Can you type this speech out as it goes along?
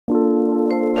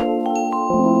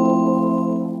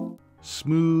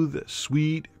smooth,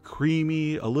 sweet,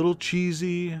 creamy, a little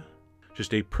cheesy.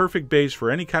 Just a perfect base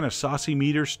for any kind of saucy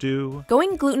meat or stew.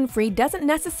 Going gluten-free doesn't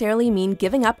necessarily mean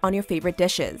giving up on your favorite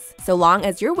dishes, so long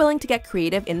as you're willing to get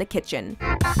creative in the kitchen.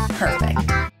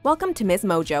 Perfect. Welcome to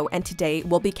MsMojo, and today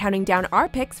we'll be counting down our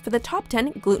picks for the top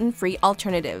 10 gluten-free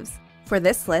alternatives. For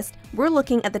this list, we're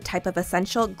looking at the type of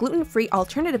essential gluten-free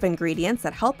alternative ingredients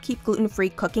that help keep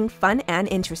gluten-free cooking fun and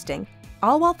interesting,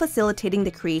 all while facilitating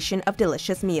the creation of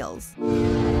delicious meals.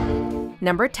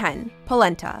 Number 10.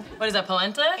 Polenta. What is that,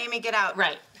 polenta? Amy, get out.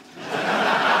 Right.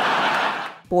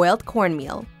 Boiled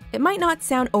cornmeal. It might not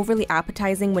sound overly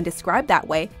appetizing when described that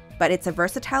way, but it's a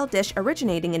versatile dish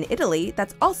originating in Italy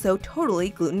that's also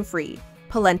totally gluten-free.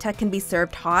 Polenta can be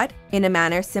served hot, in a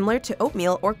manner similar to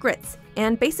oatmeal or grits,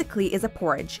 and basically is a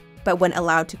porridge. But when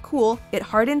allowed to cool, it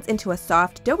hardens into a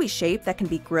soft, doughy shape that can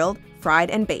be grilled, fried,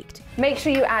 and baked. Make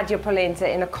sure you add your polenta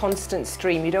in a constant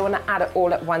stream. You don't want to add it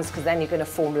all at once because then you're going to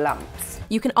form lumps.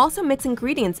 You can also mix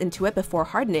ingredients into it before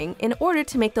hardening in order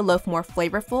to make the loaf more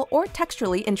flavorful or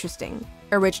texturally interesting.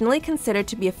 Originally considered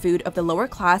to be a food of the lower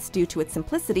class due to its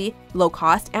simplicity, low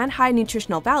cost, and high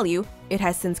nutritional value, it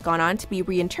has since gone on to be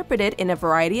reinterpreted in a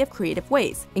variety of creative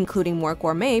ways, including more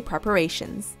gourmet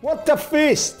preparations. What a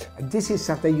feast! This is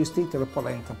how they used to eat the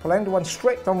polenta. Polenta went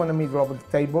straight on in the middle of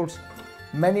the tables.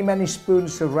 Many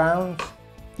spoons around.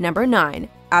 Number 9.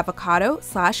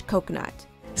 Avocado/coconut.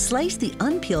 Slice the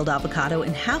unpeeled avocado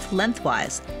in half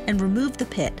lengthwise and remove the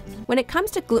pit. When it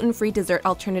comes to gluten-free dessert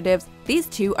alternatives, these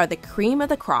two are the cream of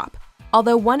the crop.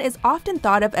 Although one is often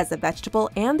thought of as a vegetable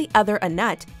and the other a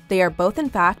nut, they are both in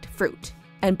fact fruit.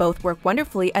 And both work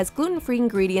wonderfully as gluten-free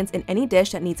ingredients in any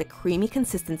dish that needs a creamy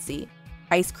consistency.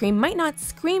 Ice cream might not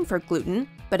scream for gluten,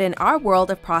 but in our world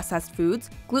of processed foods,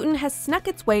 gluten has snuck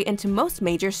its way into most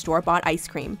major store-bought ice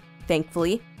cream.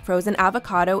 Thankfully, frozen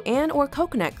avocado and/or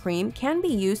coconut cream can be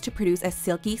used to produce a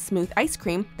silky, smooth ice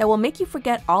cream that will make you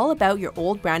forget all about your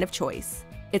old brand of choice.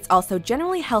 It's also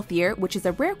generally healthier, which is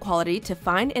a rare quality to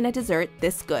find in a dessert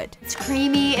this good. It's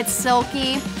creamy, it's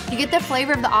silky, you get the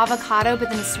flavor of the avocado but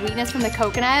then the sweetness from the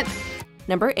coconut.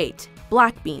 Number 8.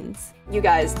 Black beans. You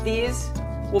guys, these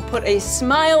will put a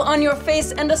smile on your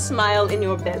face and a smile in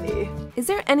your belly. Is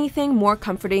there anything more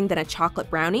comforting than a chocolate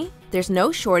brownie? There's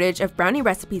no shortage of brownie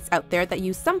recipes out there that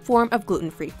use some form of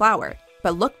gluten-free flour.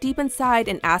 But look deep inside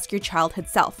and ask your childhood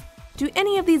self, do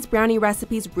any of these brownie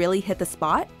recipes really hit the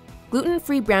spot?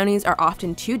 Gluten-free brownies are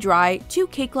often too dry, too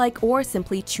cake-like, or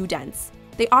simply too dense.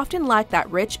 They often lack that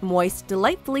rich, moist,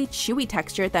 delightfully chewy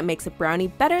texture that makes a brownie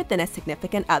better than a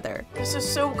significant other. This is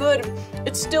so good.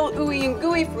 It's still ooey and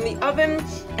gooey from the oven,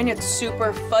 and it's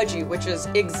super fudgy, which is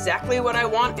exactly what I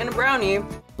want in a brownie.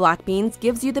 Black beans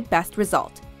gives you the best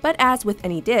result, but as with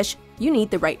any dish, you need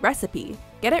the right recipe.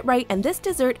 Get it right and this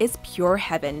dessert is pure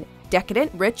heaven,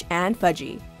 decadent, rich, and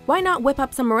fudgy. Why not whip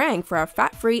up some meringue for our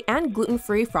fat-free and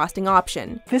gluten-free frosting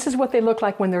option? This is what they look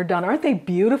like when they're done. Aren't they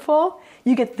beautiful?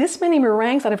 You get this many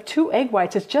meringues out of 2 egg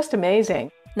whites. It's just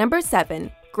amazing. Number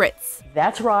 7. Grits.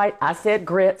 That's right, I said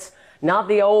grits. Not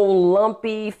the old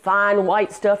lumpy, fine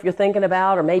white stuff you're thinking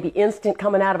about, or maybe instant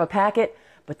coming out of a packet,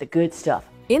 but the good stuff.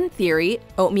 In theory,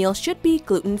 oatmeal should be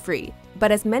gluten-free,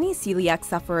 but as many celiac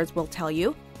sufferers will tell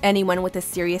you, anyone with a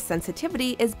serious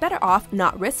sensitivity is better off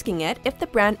not risking it if the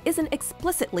brand isn't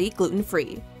explicitly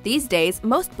gluten-free. These days,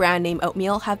 most brand name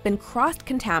oatmeal have been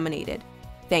cross-contaminated.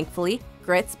 Thankfully,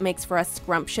 grits makes for a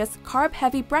scrumptious,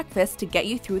 carb-heavy breakfast to get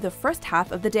you through the first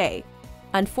half of the day.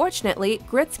 Unfortunately,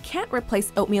 grits can't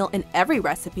replace oatmeal in every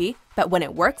recipe, but when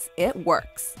it works, it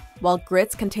works. While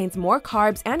grits contains more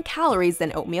carbs and calories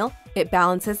than oatmeal, it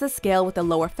balances the scale with a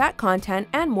lower fat content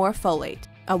and more folate,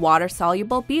 a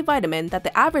water-soluble B vitamin that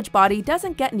the average body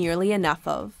doesn't get nearly enough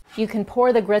of. You can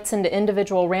pour the grits into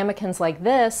individual ramekins like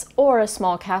this, or a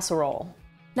small casserole.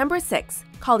 Number 6.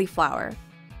 Cauliflower.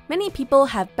 Many people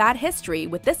have bad history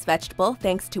with this vegetable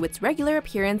thanks to its regular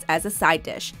appearance as a side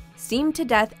dish, steamed to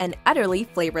death and utterly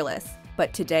flavorless.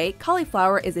 But today,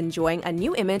 cauliflower is enjoying a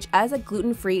new image as a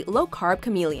gluten-free, low-carb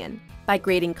chameleon. By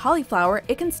grating cauliflower,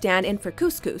 it can stand in for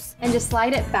couscous. And just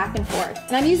slide it back and forth.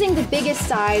 And I'm using the biggest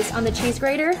size on the cheese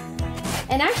grater.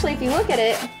 And actually, if you look at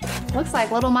it, looks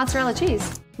like little mozzarella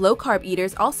cheese. Low-carb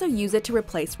eaters also use it to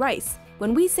replace rice.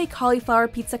 When we say cauliflower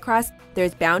pizza crust,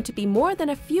 there's bound to be more than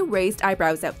a few raised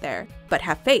eyebrows out there. But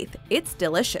have faith, it's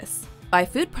delicious. By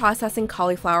food processing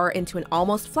cauliflower into an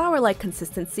almost flour-like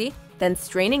consistency, then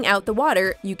straining out the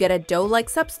water, you get a dough-like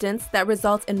substance that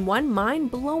results in one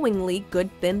mind-blowingly good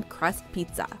thin crust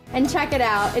pizza. And check it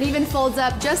out, it even folds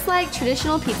up just like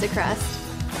traditional pizza crust.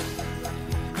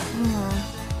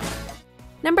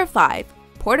 Number 5.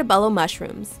 Portobello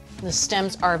mushrooms. The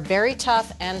stems are very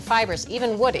tough and fibrous,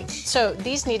 even woody. So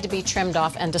these need to be trimmed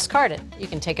off and discarded. You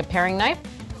can take a paring knife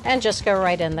and just go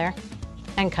right in there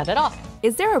and cut it off.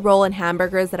 Is there a role in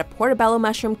hamburgers that a portobello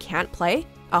mushroom can't play?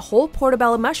 A whole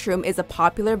portobello mushroom is a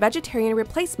popular vegetarian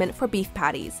replacement for beef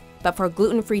patties. But for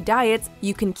gluten-free diets,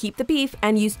 you can keep the beef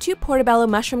and use 2 portobello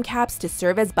mushroom caps to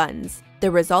serve as buns. The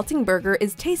resulting burger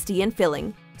is tasty and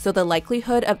filling, so the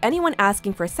likelihood of anyone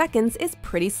asking for seconds is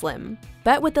pretty slim.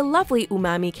 But with the lovely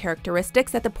umami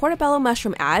characteristics that the portobello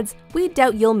mushroom adds, we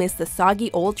doubt you'll miss the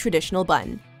soggy old traditional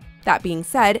bun. That being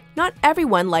said, not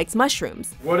everyone likes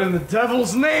mushrooms. What in the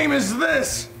devil's name is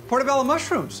this? Portobello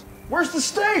mushrooms. Where's the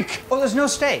steak? Oh, there's no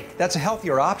steak. That's a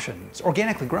healthier option. It's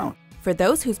organically grown. For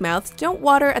those whose mouths don't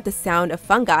water at the sound of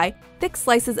fungi, thick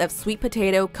slices of sweet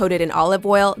potato coated in olive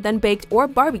oil, then baked or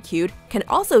barbecued, can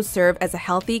also serve as a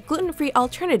healthy, gluten-free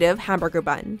alternative hamburger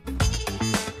bun.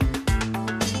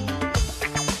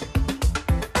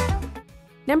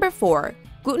 Number 4.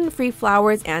 Gluten-free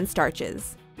flours and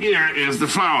starches. Here is the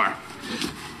flour.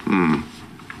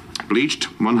 Bleached,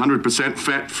 100%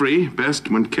 fat-free,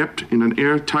 best when kept in an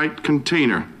airtight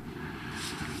container.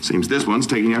 Seems this one's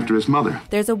taking after his mother.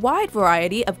 There's a wide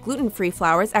variety of gluten-free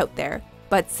flours out there,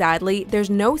 but sadly, there's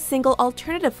no single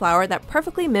alternative flour that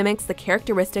perfectly mimics the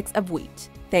characteristics of wheat.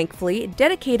 Thankfully,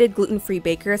 dedicated gluten-free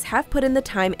bakers have put in the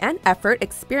time and effort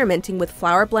experimenting with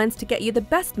flour blends to get you the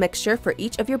best mixture for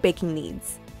each of your baking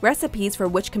needs. Recipes for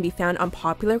which can be found on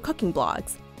popular cooking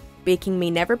blogs. Baking may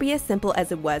never be as simple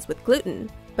as it was with gluten,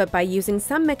 but by using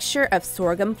some mixture of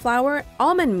sorghum flour,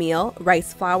 almond meal,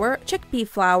 rice flour, chickpea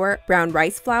flour, brown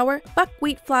rice flour,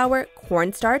 buckwheat flour,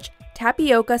 cornstarch,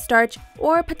 tapioca starch,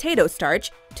 or potato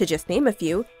starch, to just name a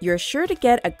few, you're sure to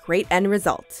get a great end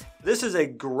result. This is a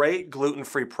great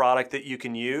gluten-free product that you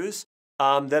can use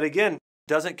that, again,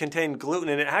 doesn't contain gluten,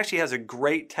 and it actually has a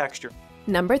great texture.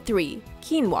 Number 3.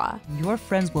 Quinoa. Your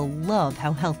friends will love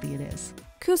how healthy it is.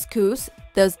 Couscous,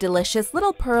 those delicious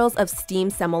little pearls of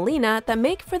steamed semolina that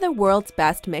make for the world's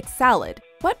best mixed salad.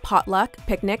 What potluck,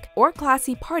 picnic, or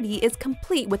classy party is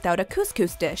complete without a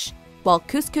couscous dish? While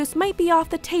couscous might be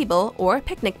off the table or a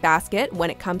picnic basket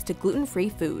when it comes to gluten-free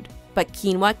food. But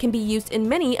quinoa can be used in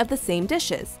many of the same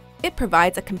dishes. It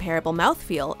provides a comparable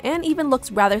mouthfeel and even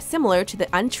looks rather similar to the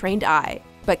untrained eye.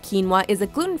 But quinoa is a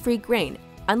gluten-free grain,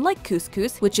 unlike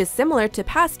couscous, which is similar to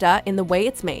pasta in the way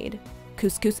it's made.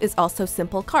 Couscous is also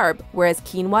simple carb, whereas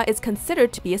quinoa is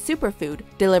considered to be a superfood,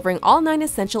 delivering all 9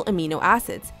 essential amino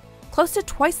acids, close to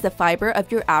twice the fiber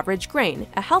of your average grain,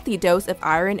 a healthy dose of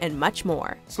iron, and much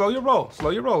more. Slow your roll,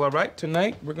 all right?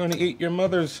 Tonight, we're gonna eat your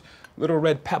mother's little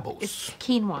red pebbles. It's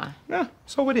quinoa. Yeah,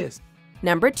 so it is.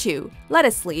 Number 2.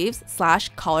 Lettuce leaves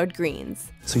 / collard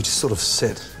greens. So you just sort of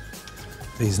sit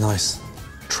these nice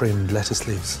trimmed lettuce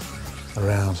leaves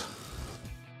around.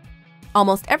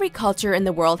 Almost every culture in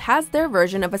the world has their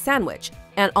version of a sandwich,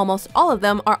 and almost all of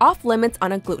them are off limits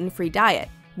on a gluten-free diet.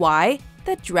 Why?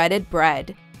 The dreaded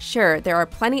bread. Sure, there are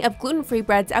plenty of gluten-free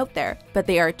breads out there, but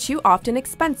they are too often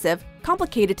expensive,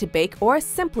 complicated to bake, or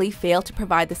simply fail to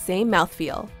provide the same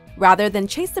mouthfeel. Rather than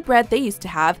chase the bread they used to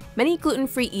have, many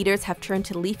gluten-free eaters have turned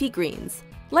to leafy greens.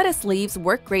 Lettuce leaves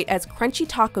work great as crunchy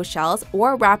taco shells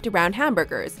or wrapped around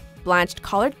hamburgers. Blanched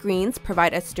collard greens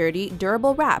provide a sturdy,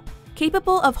 durable wrap,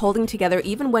 capable of holding together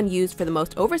even when used for the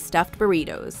most overstuffed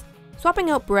burritos.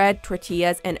 Swapping out bread,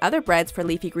 tortillas, and other breads for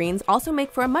leafy greens also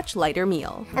make for a much lighter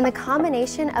meal. And the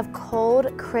combination of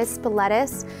cold, crisp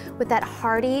lettuce with that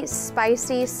hearty,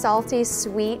 spicy, salty,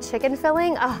 sweet chicken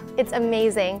filling, it's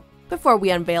amazing. Before we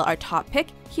unveil our top pick,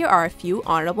 here are a few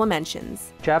honorable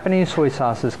mentions. Japanese soy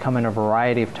sauces come in a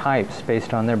variety of types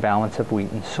based on their balance of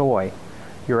wheat and soy.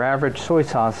 Your average soy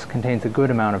sauce contains a good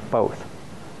amount of both.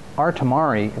 Our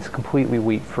tamari is completely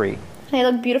wheat-free. They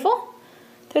look beautiful.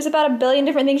 There's about 1 billion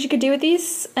different things you could do with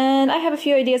these, and I have a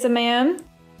few ideas of my own.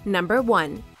 Number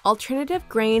 1. Alternative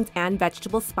grains and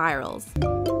vegetable spirals.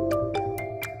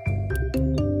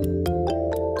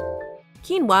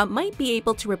 Quinoa might be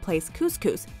able to replace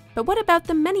couscous, but what about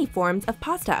the many forms of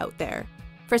pasta out there?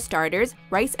 For starters,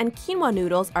 rice and quinoa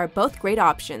noodles are both great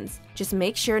options. Just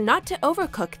make sure not to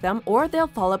overcook them or they'll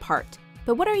fall apart.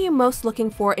 But what are you most looking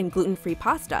for in gluten-free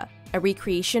pasta? A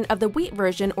recreation of the wheat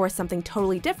version or something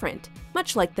totally different?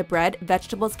 Much like the bread,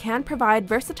 vegetables can provide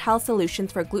versatile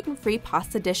solutions for gluten-free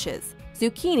pasta dishes.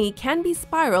 Zucchini can be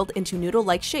spiraled into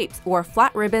noodle-like shapes or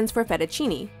flat ribbons for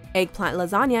fettuccine. Eggplant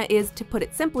lasagna is, to put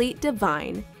it simply,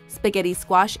 divine. Spaghetti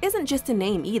squash isn't just a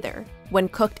name either. When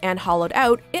cooked and hollowed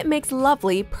out, it makes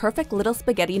lovely, perfect little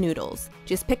spaghetti noodles.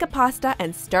 Just pick a pasta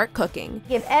and start cooking.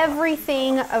 Give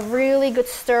everything a really good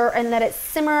stir and let it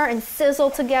simmer and sizzle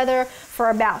together for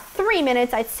about 3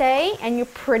 minutes, I'd say, and you're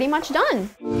pretty much done.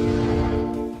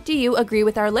 Do you agree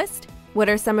with our list? What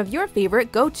are some of your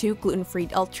favorite go-to gluten-free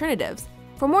alternatives?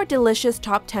 For more delicious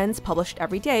top 10s published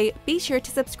every day, be sure to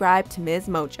subscribe to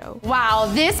MsMojo.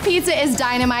 Wow, this pizza is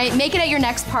dynamite. Make it at your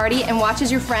next party and watch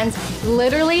as your friends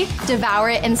literally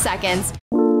devour it in seconds.